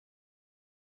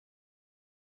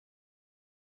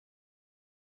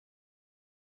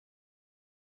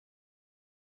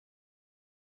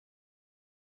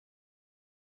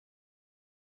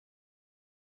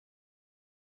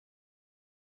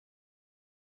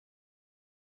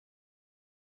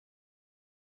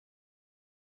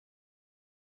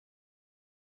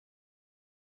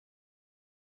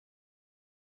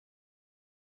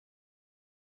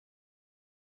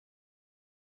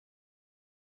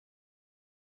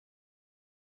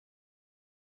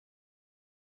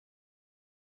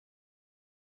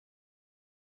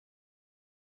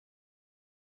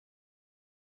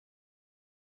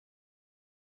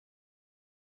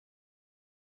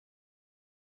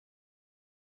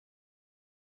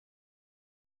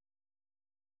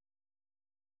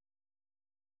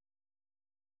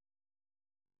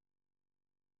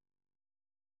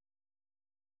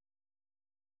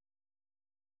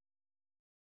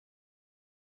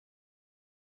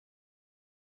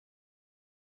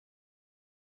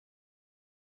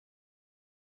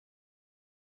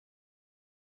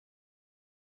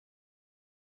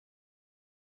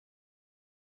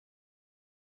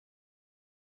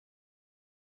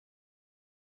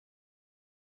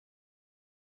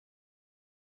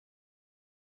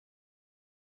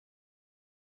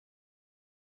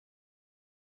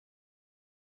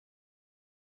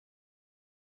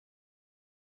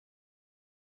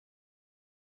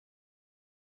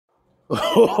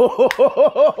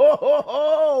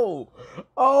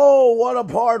Oh, what a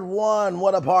part one.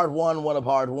 What a part one. What a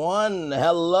part one.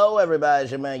 Hello, everybody.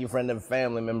 It's your man, your friend, and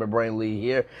family member, Brain Lee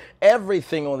here.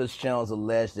 Everything on this channel is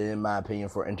alleged, in my opinion,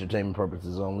 for entertainment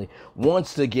purposes only.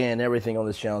 Once again, everything on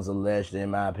this channel is alleged,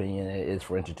 in my opinion, is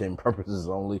for entertainment purposes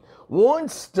only.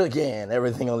 Once again,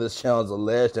 everything on this channel is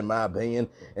alleged, in my opinion,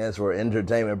 is for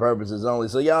entertainment purposes only.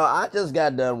 So, y'all, I just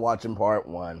got done watching part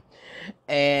one.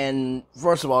 And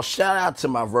first of all, shout out to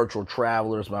my virtual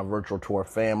travelers, my virtual tour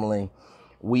family.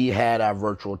 We had our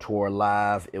virtual tour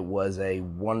live. It was a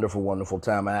wonderful, wonderful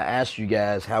time. I asked you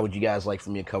guys, how would you guys like for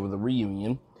me to cover the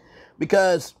reunion?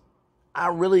 Because I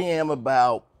really am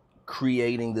about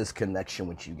creating this connection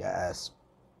with you guys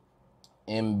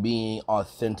and being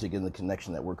authentic in the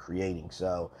connection that we're creating.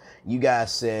 So you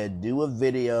guys said, do a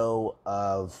video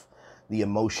of the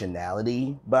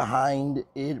emotionality behind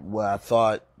it, what I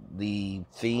thought the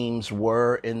themes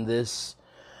were in this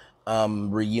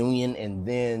reunion, and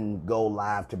then go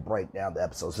live to break down the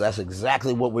episode. So that's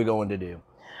exactly what we're going to do.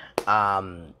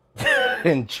 And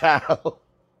child,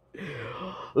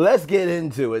 let's get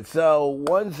into it. So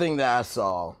one thing that I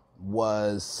saw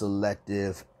was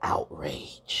selective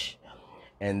outrage.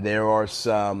 And there are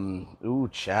some,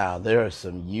 there are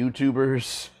some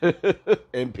YouTubers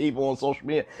and people on social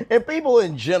media and people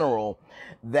in general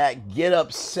that get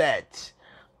upset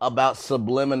about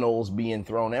subliminals being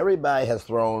thrown. Everybody has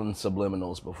thrown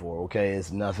subliminals before, okay?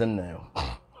 It's nothing new.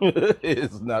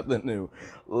 It's nothing new.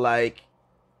 Like,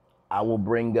 I will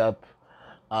bring up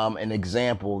an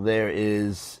example. There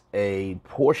is a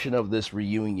portion of this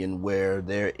reunion where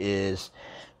there is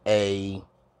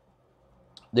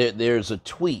there's a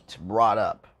tweet brought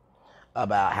up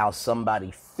about how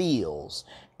somebody feels,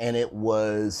 and it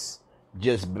was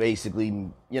just basically,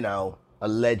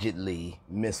 allegedly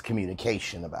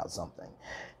miscommunication about something.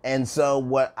 And so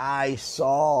what I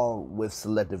saw with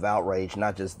selective outrage,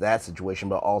 not just that situation,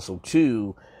 but also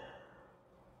too,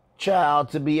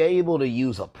 child, to be able to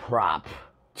use a prop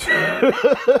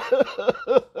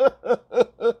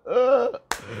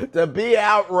to be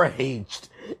outraged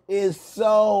is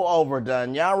so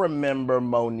overdone. Y'all remember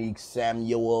Monique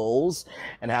Samuels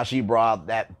and how she brought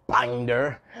that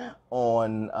binder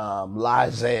on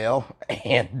Lizelle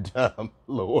and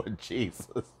Lord Jesus.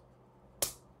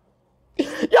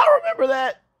 Y'all remember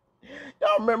that?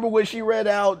 Y'all remember when she read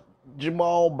out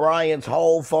Jamal Bryant's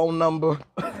whole phone number?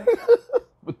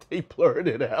 But they blurred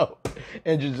it out.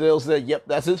 And Giselle said, yep,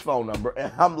 that's his phone number.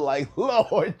 And I'm like,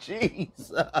 Lord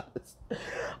Jesus.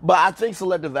 But I think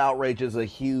selective outrage is a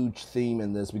huge theme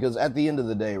in this, because at the end of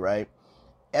the day, right,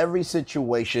 every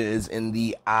situation is in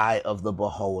the eye of the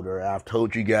beholder. I've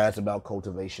told you guys about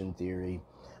cultivation theory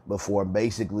before.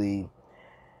 Basically,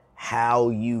 how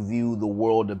you view the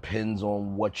world depends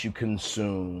on what you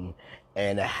consume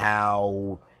and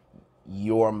how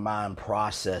your mind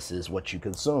processes what you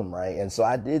consume, right? And so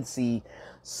I did see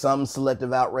some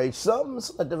selective outrage. Some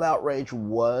selective outrage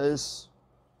was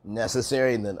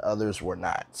necessary, and then others were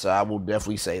not. So I will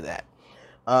definitely say that.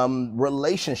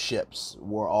 Relationships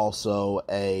were also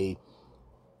a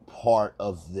part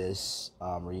of this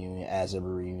reunion, as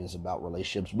every reunion is about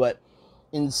relationships. But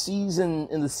in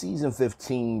the season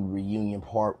 15 reunion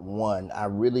part one, I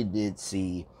really did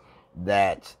see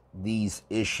that these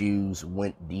issues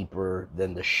went deeper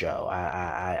than the show.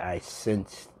 I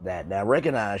sensed that. Now,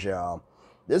 recognize, y'all,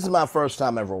 this is my first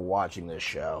time ever watching this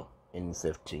show in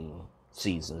 15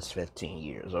 seasons, 15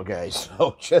 years, okay?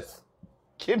 So just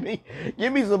give me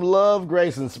some love,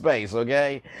 grace, and space,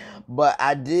 okay? But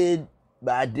I did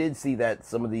see that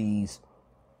some of these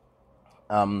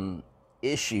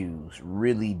issues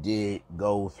really did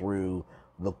go through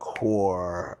the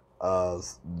core of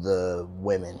the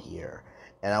women here.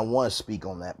 And I want to speak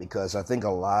on that because I think a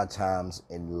lot of times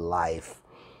in life,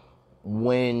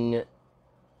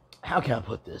 how can I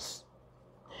put this?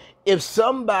 If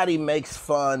somebody makes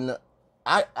fun,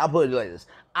 I'll put it like this.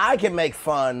 I can make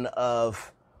fun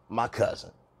of my cousin,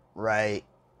 right?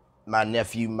 My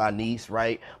nephew, my niece,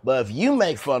 right? But if you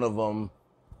make fun of them,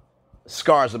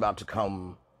 Scar's about to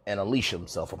come and unleash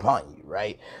himself upon you,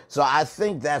 right? So I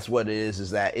think that's what it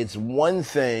is that it's one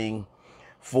thing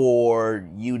for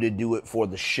you to do it for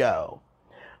the show,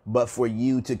 but for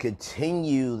you to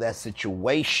continue that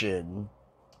situation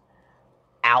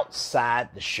outside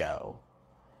the show,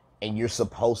 and you're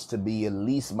supposed to be at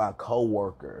least my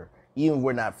coworker, even if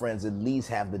we're not friends, at least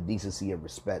have the decency and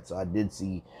respect. So I did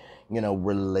see,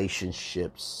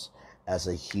 relationships as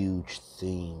a huge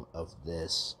theme of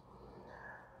this.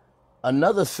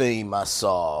 Another theme I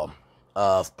saw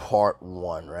of part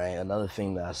one, right? Another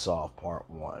thing that I saw of part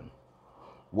one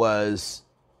was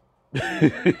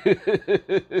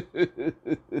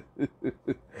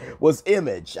was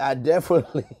Image. I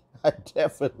definitely,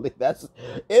 that's,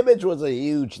 Image was a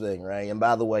huge thing, right? And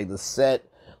by the way, the set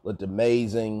looked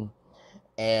amazing.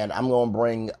 And I'm going to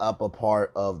bring up a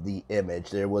part of the Image.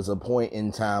 There was a point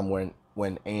in time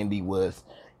when Andy was,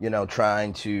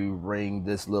 trying to ring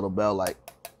this little bell, like,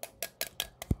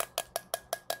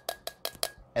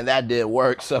 and that did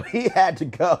work. So he had to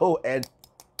go and,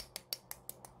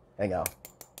 hang on,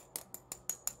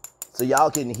 so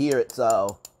y'all can hear it.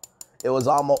 So it was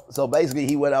almost, so basically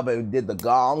he went up and did the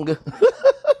gong.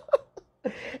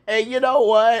 And you know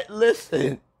what?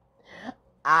 Listen,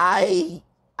 I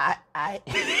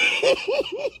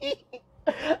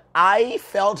I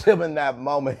felt him in that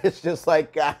moment. It's just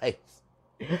like,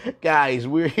 guys,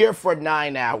 we're here for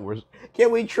 9 hours.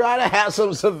 Can we try to have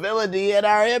some civility in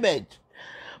our Image?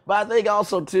 But I think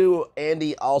also, too,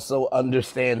 Andy also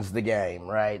understands the game,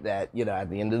 right? That, at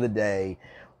the end of the day,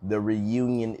 the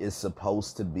reunion is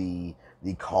supposed to be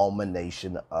the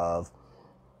culmination of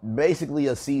basically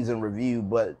a season review,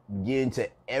 but get into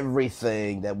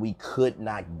everything that we could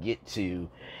not get to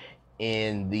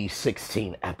in the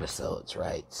 16 episodes,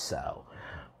 right? So,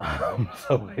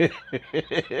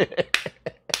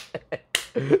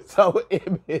 so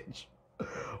Image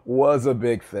was a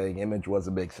big thing. Image was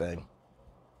a big thing.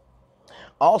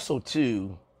 Also,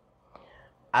 too,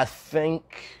 I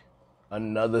think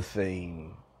another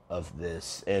theme of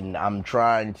this, and I'm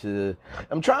trying to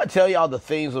tell y'all the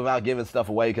themes without giving stuff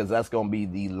away, because that's going to be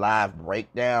the live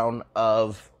breakdown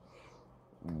of,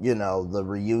 the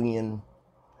reunion.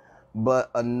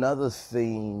 But another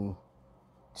theme,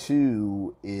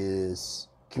 too, is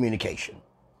communication,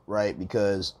 right?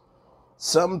 Because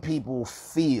some people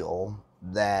feel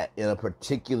that in a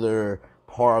particular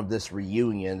part of this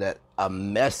reunion that a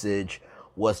message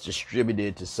was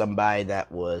distributed to somebody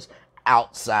that was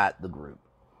outside the group.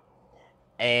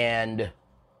 And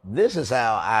this is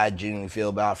how I genuinely feel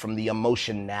about it, from the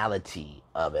emotionality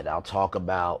of it. I'll talk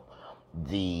about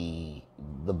the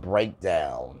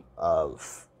breakdown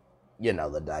of,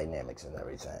 the dynamics and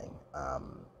everything.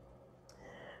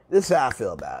 This is how I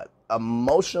feel about it.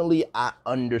 Emotionally, I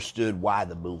understood why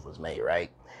the move was made,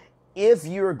 right? If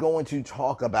you're going to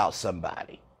talk about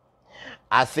somebody,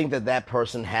 I think that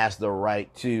person has the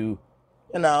right to,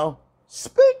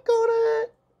 speak on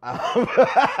it.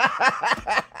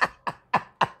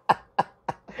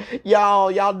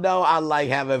 Y'all know I like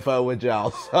having fun with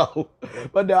y'all. So,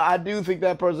 but no, I do think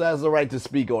that person has the right to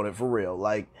speak on it, for real.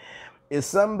 Like, if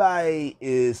somebody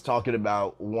is talking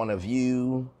about one of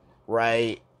you,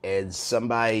 right, and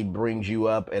somebody brings you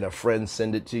up and a friend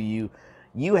send it to you,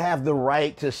 you have the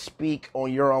right to speak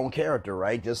on your own character,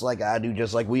 right? Just like I do,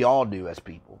 just like we all do as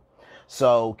people.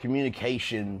 So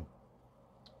communication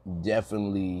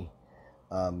definitely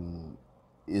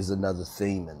is another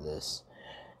theme in this.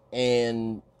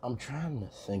 And I'm trying to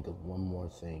think of one more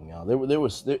thing, y'all. It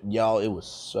was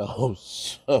so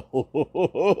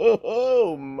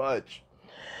much.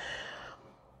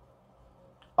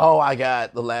 Oh, I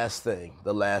got the last thing.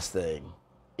 The last thing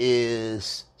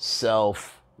is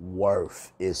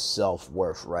self-worth.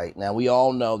 Right? Now, we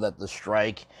all know that the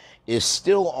strike is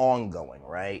still ongoing,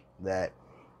 right? That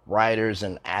writers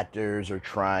and actors are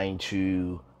trying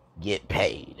to get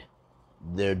paid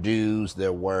their dues,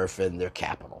 their worth, and their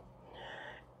capital.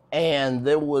 And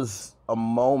there was a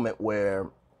moment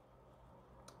where,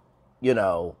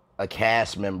 a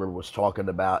cast member was talking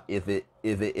about, if it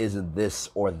isn't this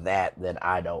or that, then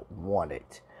I don't want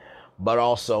it. But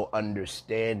also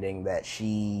understanding that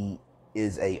she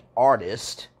is a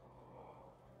artist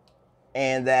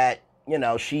and that,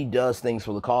 she does things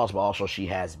for the cause, but also she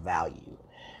has value.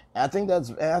 And I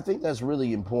think that's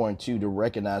really important too, to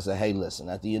recognize that, hey, listen,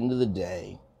 at the end of the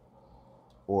day,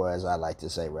 or as I like to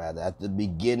say, rather, at the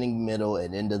beginning, middle,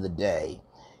 and end of the day,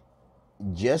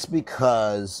 just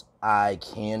because I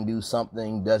can do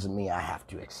something doesn't mean I have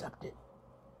to accept it.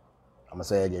 I'm going to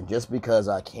say it again. Just because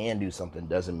I can do something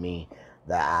doesn't mean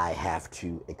that I have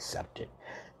to accept it.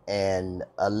 And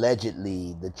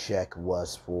allegedly, the check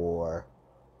was for,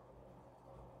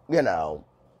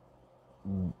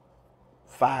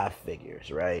 5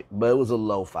 figures, right? But it was a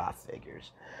low 5 figures.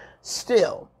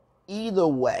 Still, either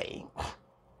way,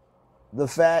 the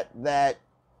fact that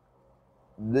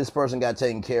this person got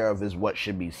taken care of is what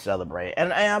should be celebrated.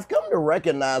 And I've come to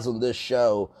recognize on this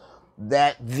show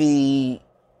that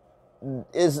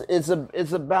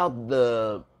it's about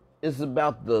the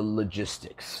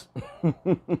logistics.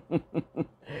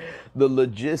 The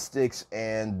logistics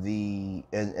and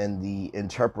the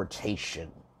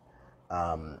interpretation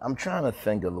I'm trying to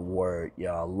think of the word,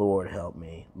 y'all. Lord help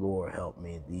me. Lord help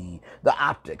me. The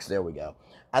optics. There we go.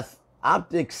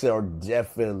 Optics are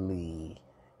definitely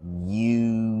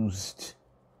used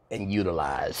and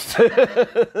utilized.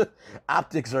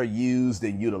 Optics are used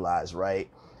and utilized, right?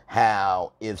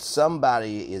 How if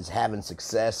somebody is having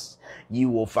success, you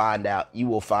will find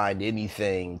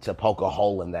anything to poke a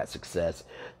hole in that success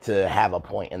to have a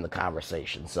point in the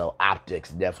conversation. So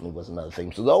optics definitely was another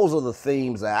theme. So those are the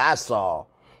themes that I saw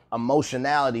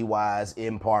emotionality wise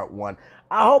in part one.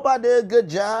 I hope I did a good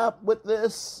job with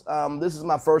this. This is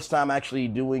my first time actually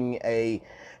doing a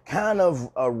kind of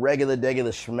a regular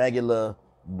schmegular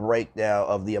breakdown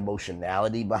of the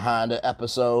emotionality behind the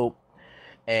episode.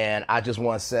 And I just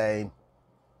want to say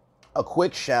a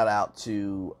quick shout out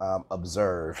to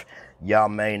Observe. Y'all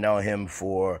may know him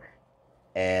for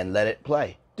And Let It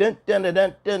Play. Dun dun dun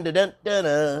dun dun dun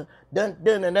dun dun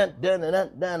dun dun dun dun dun dun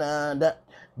dun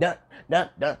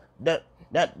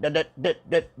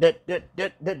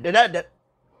dun dun dun.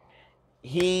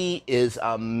 He is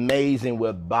amazing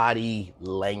with body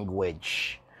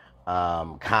language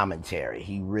commentary.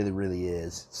 He really, really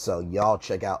is. So y'all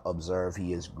check out Observe.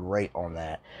 He is great on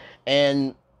that.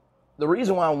 And the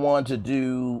reason why I wanted to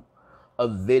do a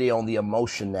video on the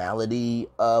emotionality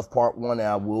of part one, and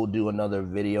I will do another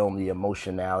video on the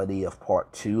emotionality of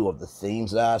part two of the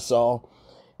themes that I saw,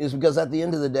 is because at the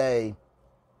end of the day,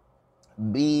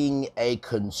 being a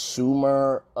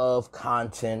consumer of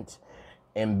content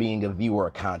and being a viewer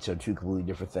of content are two completely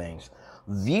different things.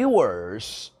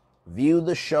 Viewers view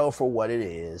the show for what it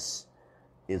is.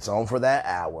 It's on for that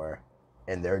hour,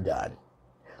 and they're done.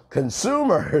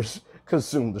 Consumers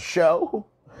consume the show,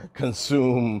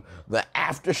 consume the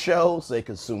after shows, they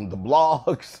consume the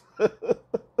blogs,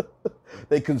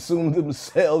 they consume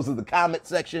themselves in the comment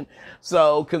section.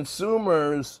 So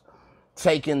consumers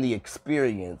take in the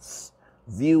experience,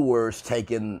 viewers take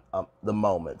in the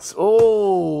moments.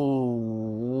 Oh,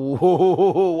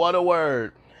 what a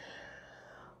word.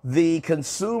 The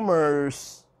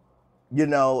consumers,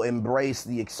 embrace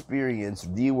the experience,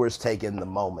 viewers take in the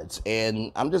moments.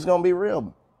 And I'm just going to be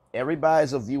real.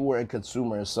 Everybody's a viewer and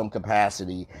consumer in some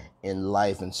capacity in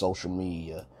life and social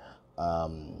media.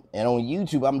 And on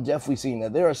YouTube, I'm definitely seeing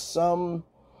that there are some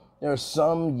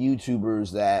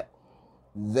YouTubers that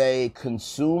they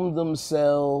consume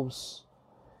themselves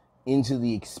into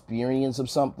the experience of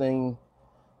something,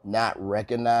 not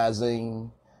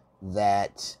recognizing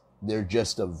that they're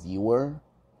just a viewer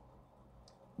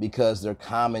because their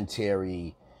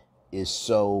commentary is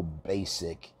so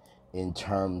basic in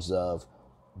terms of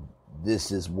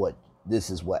this is what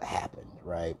happened,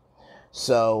 right?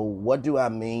 So what do I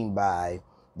mean by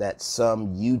that?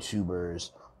 Some YouTubers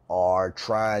are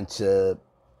trying to,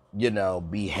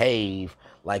 behave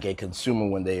like a consumer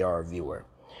when they are a viewer.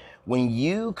 When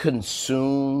you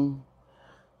consume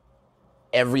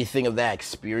everything of that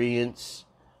experience,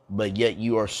 but yet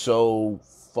you are so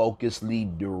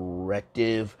focusedly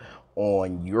directive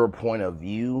on your point of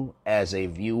view as a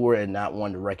viewer and not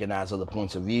wanting to recognize other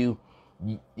points of view,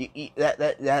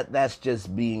 that's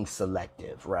just being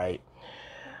selective, right?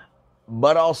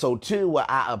 But also, too,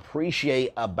 what I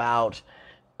appreciate about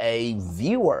a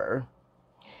viewer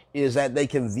is that they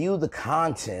can view the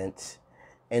content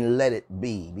and let it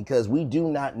be, because we do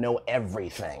not know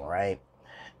everything, right?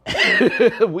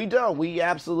 We don't. We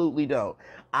absolutely don't.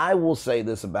 I will say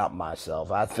this about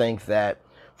myself. I think that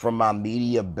from my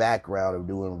media background of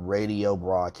doing radio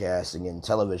broadcasting and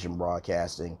television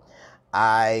broadcasting,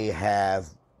 I have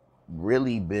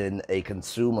really been a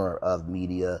consumer of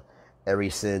media ever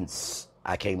since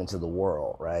I came into the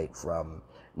world, right? From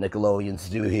Nickelodeon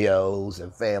Studios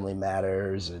and Family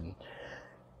Matters and,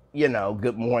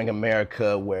 Good Morning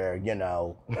America, where,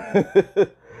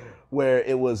 where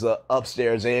it was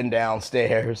upstairs and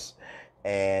downstairs,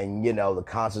 and, the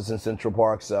concerts in Central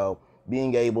Park. So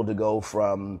being able to go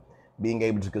from being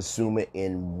able to consume it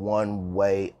in one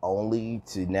way only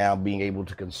to now being able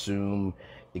to consume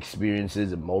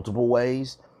experiences in multiple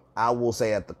ways, I will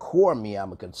say at the core of me,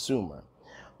 I'm a consumer.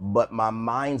 But my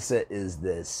mindset is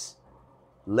this: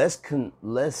 let's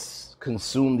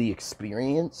consume the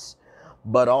experience,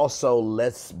 but also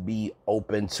let's be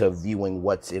open to viewing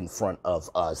what's in front of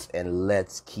us, and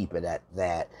let's keep it at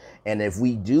that. And if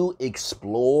we do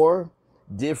explore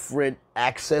different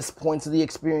access points of the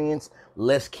experience,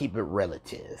 let's keep it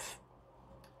relative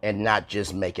and not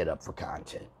just make it up for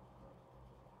content.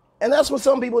 And that's what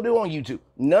some people do on YouTube.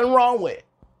 Nothing wrong with it.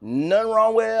 Nothing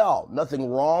wrong with it at all. Nothing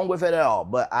wrong with it at all.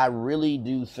 But I really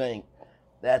do think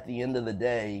that at the end of the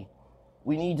day,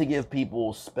 we need to give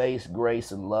people space,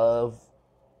 grace, and love,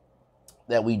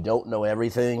 that we don't know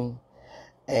everything.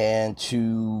 and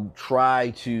to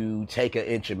try to take an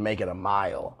inch and make it a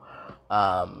mile.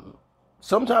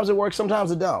 Sometimes it works,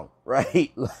 sometimes it don't,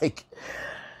 right? Like,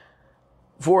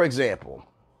 for example,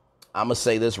 I'm going to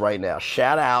say this right now.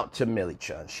 Shout out to Millie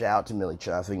Chun. Shout out to Millie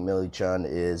Chun. I think Millie Chun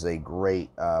is a great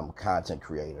content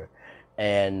creator.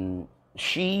 And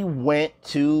she went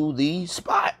to the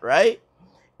spot, right?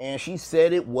 And she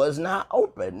said it was not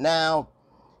open. Now,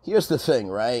 here's the thing,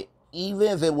 right? Even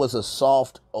if it was a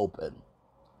soft open,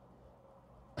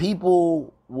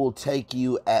 people will take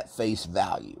you at face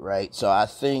value, right? So I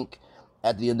think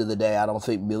at the end of the day, I don't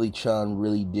think Millie Chun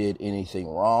really did anything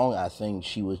wrong. I think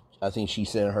she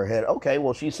said in her head, okay,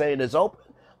 well, she's saying it's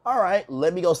open. All right,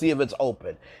 let me go see if it's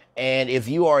open. And if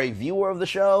you are a viewer of the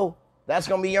show, that's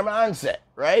going to be your mindset,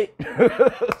 right?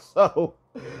 So,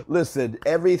 listen,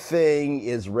 everything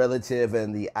is relative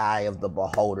in the eye of the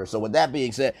beholder. So with that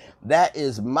being said, that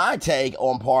is my take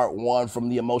on part one from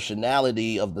the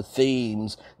emotionality of the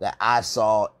themes that I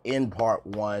saw in part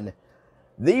one.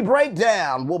 The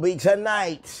breakdown will be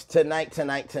tonight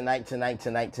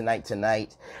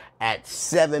at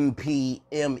 7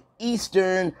 p.m.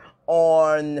 Eastern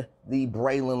on the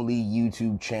Braylon Lee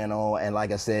YouTube channel. And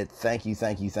like I said, thank you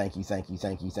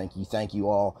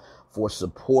all for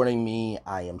supporting me.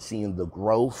 I am seeing the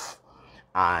growth.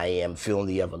 I am feeling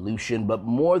the evolution. But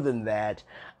more than that,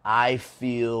 I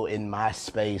feel in my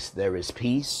space there is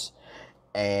peace.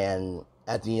 And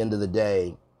at the end of the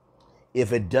day,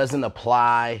 if it doesn't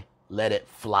apply, let it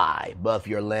fly. But if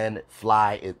you're letting it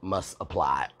fly, it must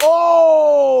apply.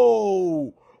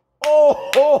 Oh! Oh!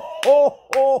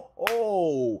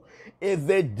 If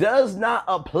it does not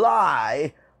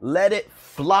apply, let it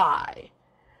fly.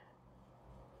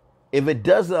 If it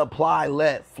doesn't apply,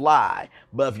 let it fly.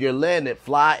 But if you're letting it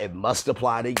fly, it must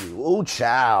apply to you. Ooh,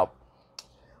 child.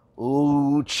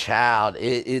 Ooh, child.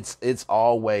 It's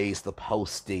always the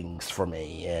postings for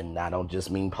me. And I don't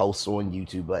just mean posts on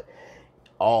YouTube, but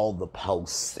all the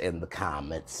posts and the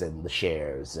comments and the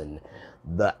shares and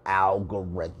the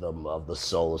algorithm of the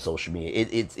soul of social media.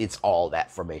 It's all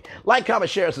that for me. Like, comment,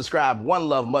 share, subscribe. One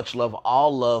love, much love,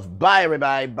 all love. Bye,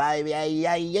 everybody. Bye, bye,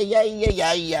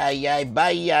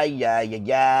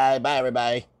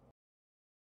 everybody.